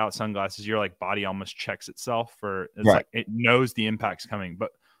ride without sunglasses, your like body almost checks itself for, it's right. Like, it knows the impact's coming.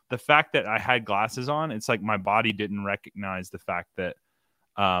 But the fact that I had glasses on, it's like my body didn't recognize the fact that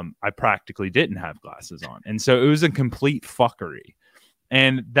I practically didn't have glasses on. And so it was a complete fuckery.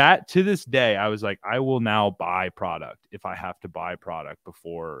 And that to this day, I was like, I will now buy product if I have to buy product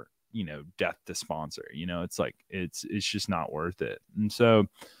before, death to sponsor. It's like, it's just not worth it. And so,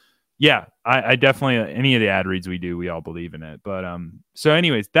 yeah, I definitely, any of the ad reads we do, we all believe in it. But so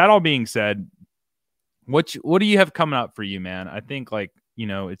anyways, that all being said, what do you have coming up for you, man? I think like,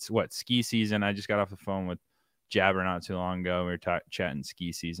 it's ski season. I just got off the phone with Jabber not too long ago. We were chatting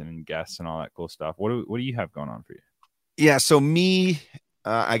ski season and guests and all that cool stuff. What do you have going on for you? Yeah, so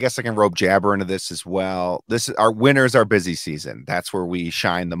I guess I can rope Jabber into this as well. Our winters are busy season. That's where we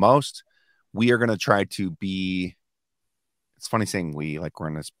shine the most. We are going to try to be. It's funny saying we, like we're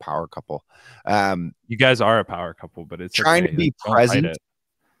in this power couple. You guys are a power couple, but it's trying to be present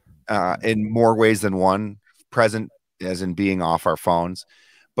in more ways than one. Present as in being off our phones,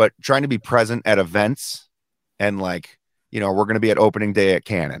 but trying to be present at events. And like, we're going to be at opening day at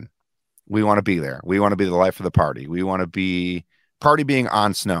Cannon. We want to be there. We want to be the life of the party. We want to be being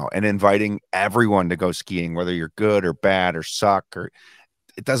on snow and inviting everyone to go skiing, whether you're good or bad or suck, or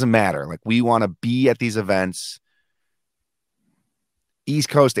it doesn't matter. Like we want to be at these events, East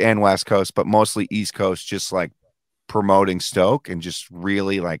Coast and West Coast, but mostly East Coast, just like promoting Stoke and just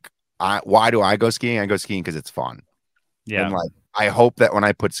really like, why do I go skiing? I go skiing because it's fun. Yeah. And like, I hope that when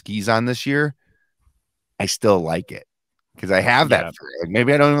I put skis on this year, I still like it because I have that. Like,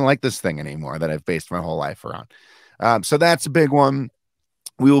 maybe I don't even like this thing anymore that I've based my whole life around. So that's a big one.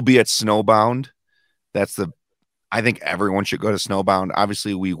 We will be at Snowbound. I think everyone should go to Snowbound.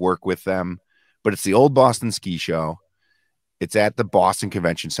 Obviously, we work with them, but it's the old Boston Ski Show. It's at the Boston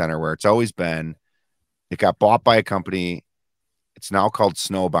Convention Center where it's always been. It got bought by a company. It's now called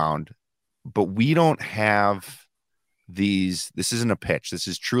Snowbound, but we don't have these. This isn't a pitch. This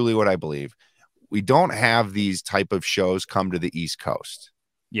is truly what I believe. We don't have these type of shows come to the East Coast.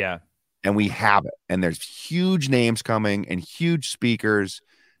 Yeah. And we have it. And there's huge names coming and huge speakers.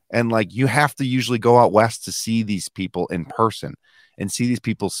 And like, you have to usually go out west to see these people in person and see these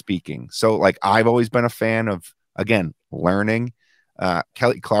people speaking. So like, I've always been a fan of, again, learning.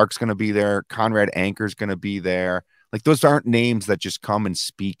 Kelly Clark's going to be there. Conrad Anker's going to be there. Like, those aren't names that just come and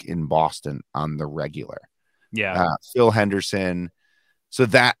speak in Boston on the regular. Yeah. Phil Henderson. So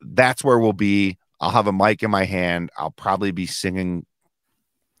that's where we'll be. I'll have a mic in my hand. I'll probably be singing,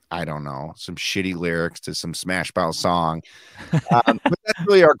 I don't know, some shitty lyrics to some Smash Mouth song. But that's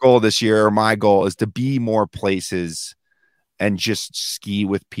really our goal this year. My goal is to be more places and just ski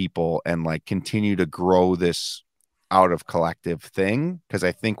with people and like continue to grow this Out of Collective thing, because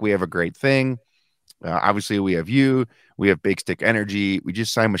I think we have a great thing. Obviously, we have you. We have Big Stick Energy. We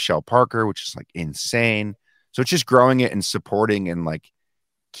just signed Michelle Parker, which is like insane. So it's just growing it and supporting and like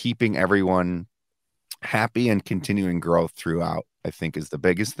keeping everyone happy and continuing growth throughout, I think, is the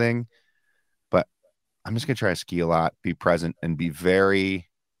biggest thing. But I'm just going to try to ski a lot, be present, and be very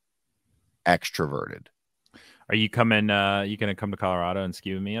extroverted. Are you coming? You going to come to Colorado and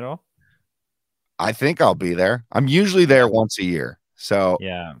ski with me at all? I think I'll be there. I'm usually there once a year. So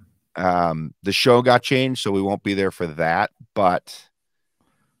yeah. The show got changed, so we won't be there for that. But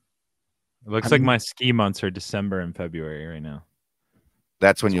it looks like my ski months are December and February right now.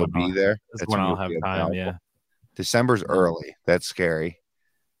 That's when you'll be there. That's when I'll have time. Yeah. December's early. That's scary.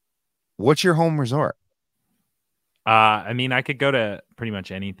 What's your home resort? I mean, I could go to pretty much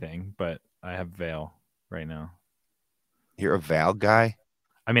anything, but I have Vail right now. You're a Vail guy?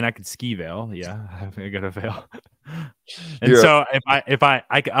 I mean, I could ski Vail. Yeah, I go to Vail. And so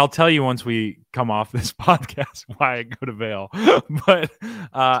I'll tell you once we come off this podcast why I go to Vail. But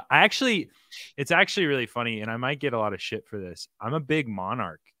it's actually really funny, and I might get a lot of shit for this. I'm a big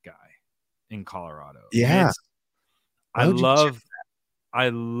Monarch guy in Colorado. Yeah. I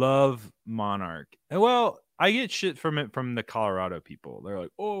love Monarch. Well, I get shit from it from the Colorado people. They're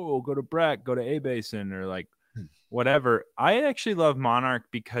like, oh, go to Breck, go to A Basin, or like whatever. I actually love Monarch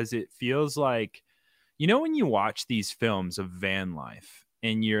because it feels like, you know, when you watch these films of van life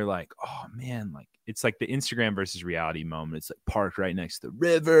and you're like, oh man, like it's like the Instagram versus reality moment. It's like parked right next to the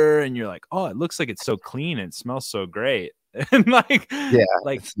river and you're like, oh, it looks like it's so clean and it smells so great. And like, yeah,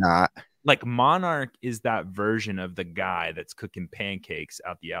 like it's not. Like Monarch is that version of the guy that's cooking pancakes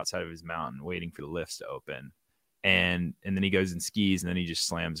out the outside of his mountain, waiting for the lifts to open. And then he goes and skis, and then he just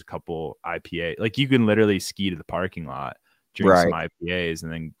slams a couple IPA. Like you can literally ski to the parking lot, drink some IPAs,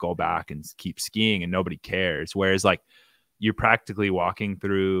 and then go back and keep skiing, and nobody cares. Whereas like you're practically walking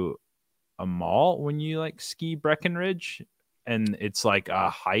through a mall when you like ski Breckenridge, and it's like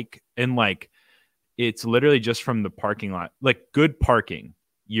a hike, and like it's literally just from the parking lot, like good parking.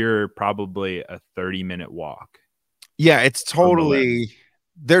 You're probably a 30-minute walk. Yeah, it's totally,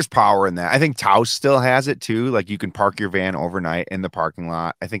 there's power in that. I think Taos still has it too. Like you can park your van overnight in the parking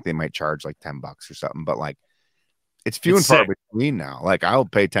lot. I think they might charge like $10 or something, but like it's few and far between now. Like I'll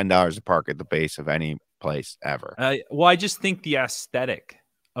pay $10 to park at the base of any place ever. Well, I just think the aesthetic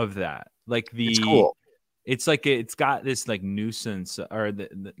of that, like it's cool. It's like it's got this like nuisance, or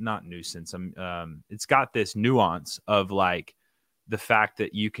not nuisance. It's got this nuance of like the fact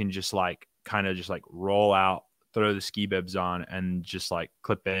that you can just like kind of just like roll out, throw the ski bibs on, and just like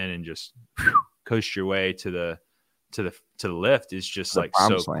clip in and just coast your way to the lift is just like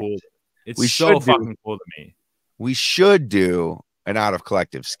so cool. It's so fucking cool to me. We should do an Out of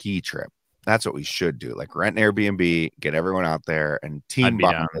Collective ski trip. That's what we should do. Like rent an Airbnb, get everyone out there, and team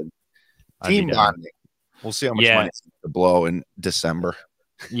bonding. Team bonding. We'll see how much money it's to blow in December.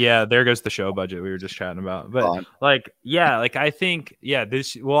 Yeah, there goes the show budget we were just chatting about. But like, yeah, like I think, yeah,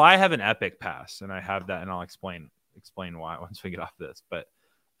 I have an Epic Pass, and I have that, and I'll explain why once we get off this. But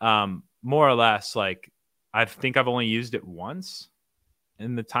more or less, like I think I've only used it once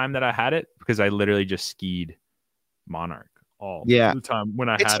in the time that I had it, because I literally just skied Monarch all the time when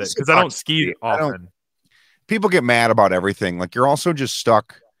I had it, because I don't ski often. People get mad about everything. Like you're also just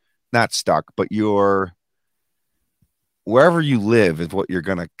not stuck, but you're wherever you live is what you're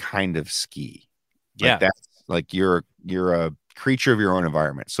gonna kind of ski. Yeah, that's like you're a creature of your own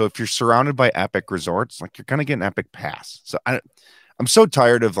environment. So if you're surrounded by epic resorts, like you're gonna get an Epic Pass. So I'm so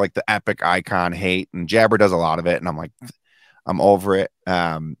tired of like the epic icon hate, and Jabber does a lot of it, and I'm like, I'm over it.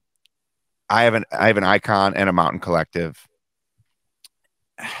 I have an icon and a Mountain Collective.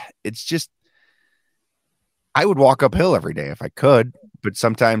 It's just, I would walk uphill every day if I could, but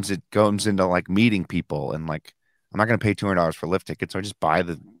sometimes it goes into like meeting people, and like I'm not going to pay $200 for lift tickets, so I just buy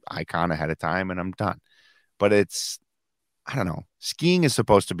the icon ahead of time and I'm done. But it's, I don't know. Skiing is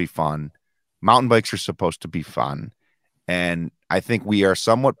supposed to be fun. Mountain bikes are supposed to be fun. And I think we are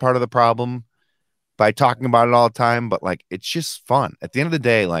somewhat part of the problem by talking about it all the time, but like it's just fun. At the end of the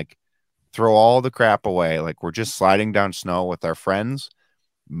day, like throw all the crap away. Like we're just sliding down snow with our friends,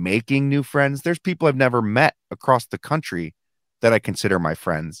 making new friends. There's people I've never met across the country that I consider my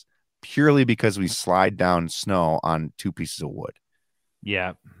friends purely because we slide down snow on 2 pieces of wood.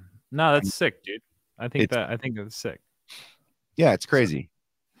 Yeah. No, that's sick, dude. I think that's sick. Yeah, it's crazy.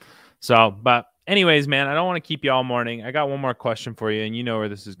 But anyways, man, I don't want to keep you all morning. I got one more question for you, and you know where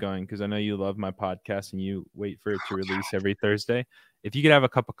this is going because I know you love my podcast and you wait for it to release every Thursday. If you could have a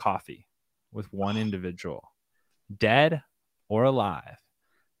cup of coffee with one individual, dead or alive,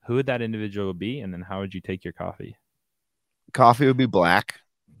 who would that individual be? And then how would you take your coffee? Coffee would be black,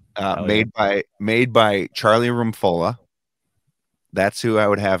 made by Charlie Rumfola. That's who I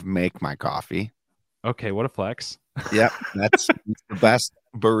would have make my coffee. Okay, what a flex. Yep, that's the best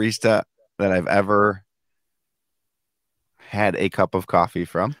barista that I've ever had a cup of coffee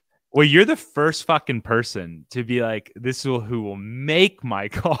from. Well, you're the first fucking person to be like, this is who will make my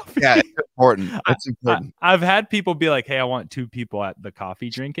coffee. Yeah, it's important. It's important. I've had people be like, hey, I want 2 people at the coffee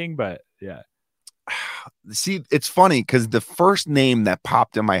drinking, but yeah. See, it's funny because the first name that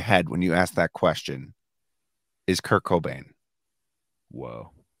popped in my head when you asked that question is Kurt Cobain.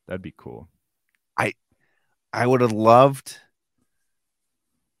 Whoa, that'd be cool. I would have loved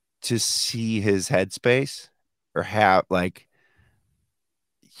to see his headspace or have like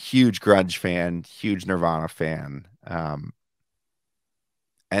huge grunge fan, huge Nirvana fan. And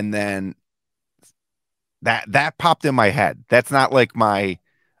then that popped in my head. That's not like I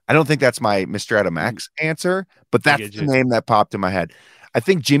don't think that's my Mr. Adam X answer, but that's the name that popped in my head. I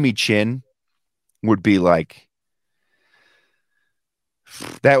think Jimmy Chin would be like,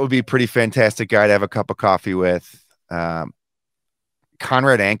 that would be a pretty fantastic guy to have a cup of coffee with.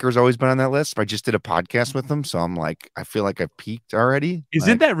 Conrad Anker's always been on that list. I just did a podcast with him, so I'm like, I feel like I've peaked already.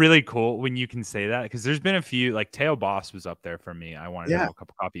 Isn't that really cool when you can say that? Because there's been a few, like Teo Boss was up there for me. I wanted to have a cup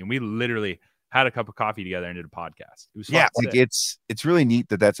of coffee, and we literally had a cup of coffee together and did a podcast. It was like it's really neat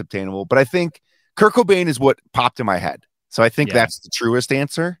that that's obtainable. But I think Kurt Cobain is what popped in my head, so I think that's the truest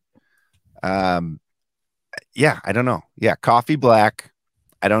answer. I don't know. Yeah, coffee black.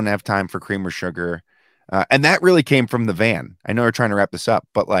 I don't have time for cream or sugar. And that really came from the van. I know we're trying to wrap this up,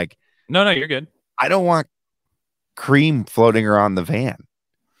 but like, no, you're good. I don't want cream floating around the van.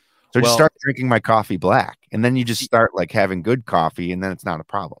 So just start drinking my coffee black, and then you just start like having good coffee, and then it's not a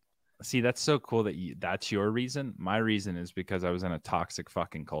problem. See, that's so cool that that's your reason. My reason is because I was in a toxic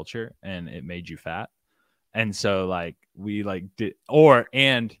fucking culture and it made you fat. And so like we like did,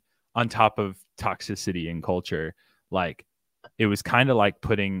 and on top of toxicity and culture, like it was kind of like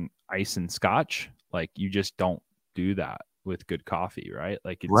putting ice in scotch. Like you just don't do that with good coffee, right?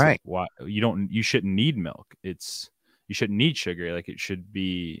 Like it's right. Like, you shouldn't need milk. You shouldn't need sugar. Like it should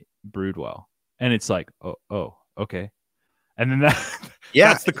be brewed well. And it's like, oh, okay. And then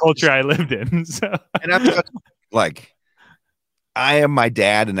that's the culture I lived in. So. And I'm like, I am my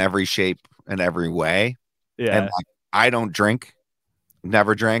dad in every shape and every way. Yeah. And like, I don't drink,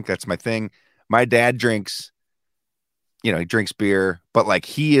 never drank. That's my thing. My dad drinks, he drinks beer, but like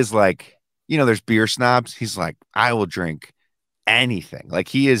he is like, there's beer snobs. He's like, I will drink anything. Like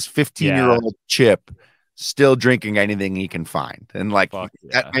he is 15-year-old Chip still drinking anything he can find. And like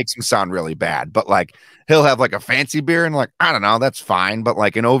that makes him sound really bad. But like he'll have like a fancy beer and like, I don't know, that's fine. But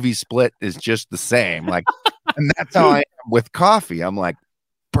like an OV split is just the same. Like, and that's how I am with coffee. I'm like,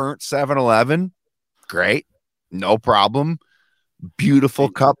 burnt 7-Eleven, great, no problem. Beautiful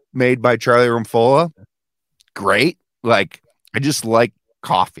cup made by Charlie Rumfola, great. Like I just like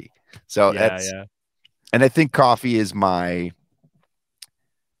coffee. So and I think coffee is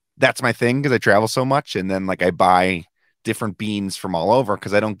that's my thing because I travel so much, and then like I buy different beans from all over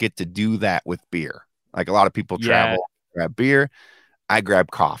because I don't get to do that with beer. Like a lot of people travel, grab beer, I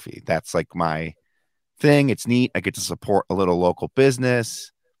grab coffee. That's like my thing. It's neat. I get to support a little local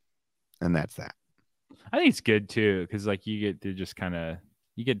business, and that's that. I think it's good too because like you get to just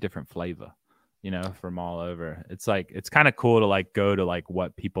you get different flavor. From all over. It's like, it's kind of cool to like go to like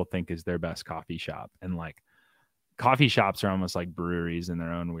what people think is their best coffee shop. And like coffee shops are almost like breweries in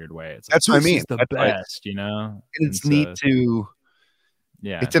their own weird way. It's like, that's what I mean. The best, And it's neat to,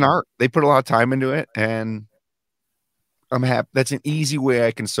 it's an art. They put a lot of time into it, and I'm happy. That's an easy way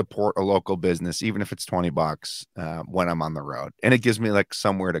I can support a local business, even if it's $20 when I'm on the road. And it gives me like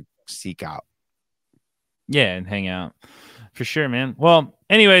somewhere to seek out. Yeah. And hang out for sure, man. Well,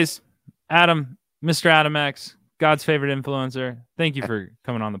 anyways, Adam, Mr. Adam X, God's favorite influencer. Thank you for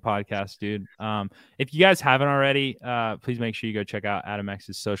coming on the podcast, dude. If you guys haven't already, please make sure you go check out Adam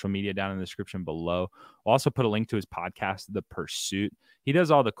X's social media down in the description below. I'll also put a link to his podcast, The Pursuit. He does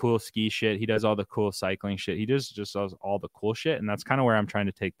all the cool ski shit. He does all the cool cycling shit. He just does all the cool shit. And that's kind of where I'm trying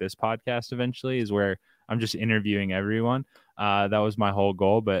to take this podcast eventually, is where I'm just interviewing everyone. That was my whole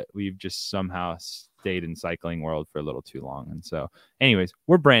goal, but we've just somehow stayed in cycling world for a little too long. And so anyways,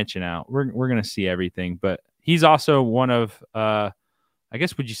 we're branching out. We're going to see everything, but he's also one of, I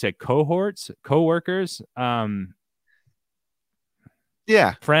guess, would you say co-workers, friends,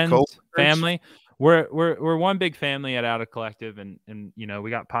 co-workers. Family. We're one big family at Out of Collective, and you know, we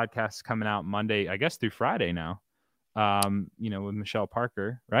got podcasts coming out Monday, I guess, through Friday now. You know, with Michelle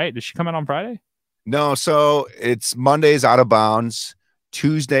Parker, right? Does she come out on Friday? No, so it's Monday's Out of Bounds.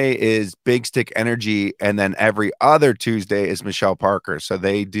 Tuesday is Big Stick Energy, and then every other Tuesday is Michelle Parker. So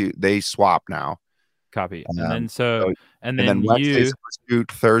they swap now. Copy. And then Wednesday's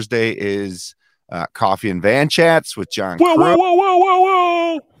Pursuit. Thursday is Coffee and Van Chats with John.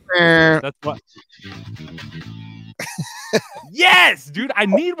 Whoa. That's what. Yes, dude, I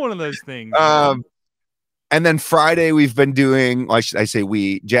need one of those things. And then Friday we've been doing, I say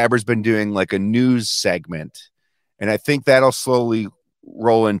Jabber's been doing like a news segment, and I think that'll slowly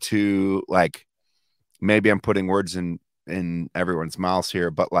roll into, like, maybe I'm putting words in everyone's mouths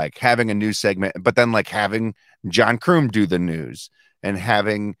here, but like having a news segment, but then like having John Kroom do the news and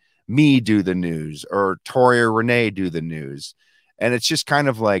having me do the news, or Tori or Renee do the news. And it's just kind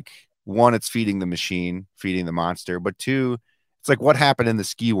of like, one, it's feeding the machine, feeding the monster, but two, it's like what happened in the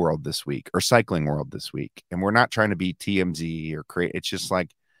ski world this week or cycling world this week. And we're not trying to be TMZ or create, it's just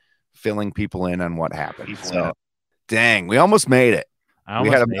like filling people in on what happened. So dang, we almost made it. We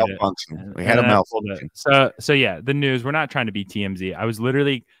had a malfunction. So yeah, the news, we're not trying to be TMZ. I was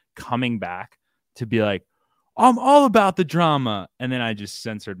literally coming back to be like, I'm all about the drama. And then I just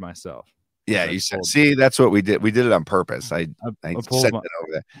censored myself. Yeah, you said, see, that's what we did. We did it on purpose. I sent it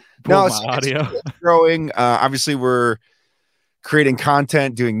over there. No, it's growing. Obviously, we're creating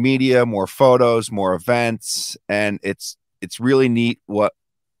content, doing media, more photos, more events. And it's really neat what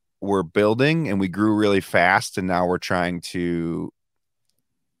we're building. And we grew really fast. And now we're trying to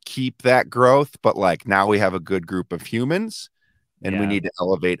keep that growth, but like now we have a good group of humans, and we need to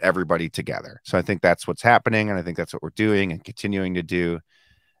elevate everybody together. So I think that's what's happening, and I think that's what we're doing and continuing to do.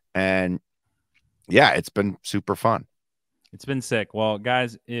 And yeah, it's been super fun. It's been sick. Well,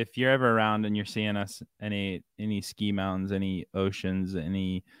 guys, if you're ever around and you're seeing us any ski mountains, any oceans,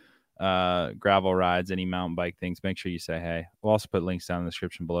 any gravel rides, any mountain bike things, make sure you say hey. We'll also put links down in the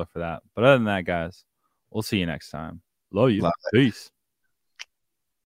description below for that. But other than that, guys, we'll see you next time. Love you. Peace.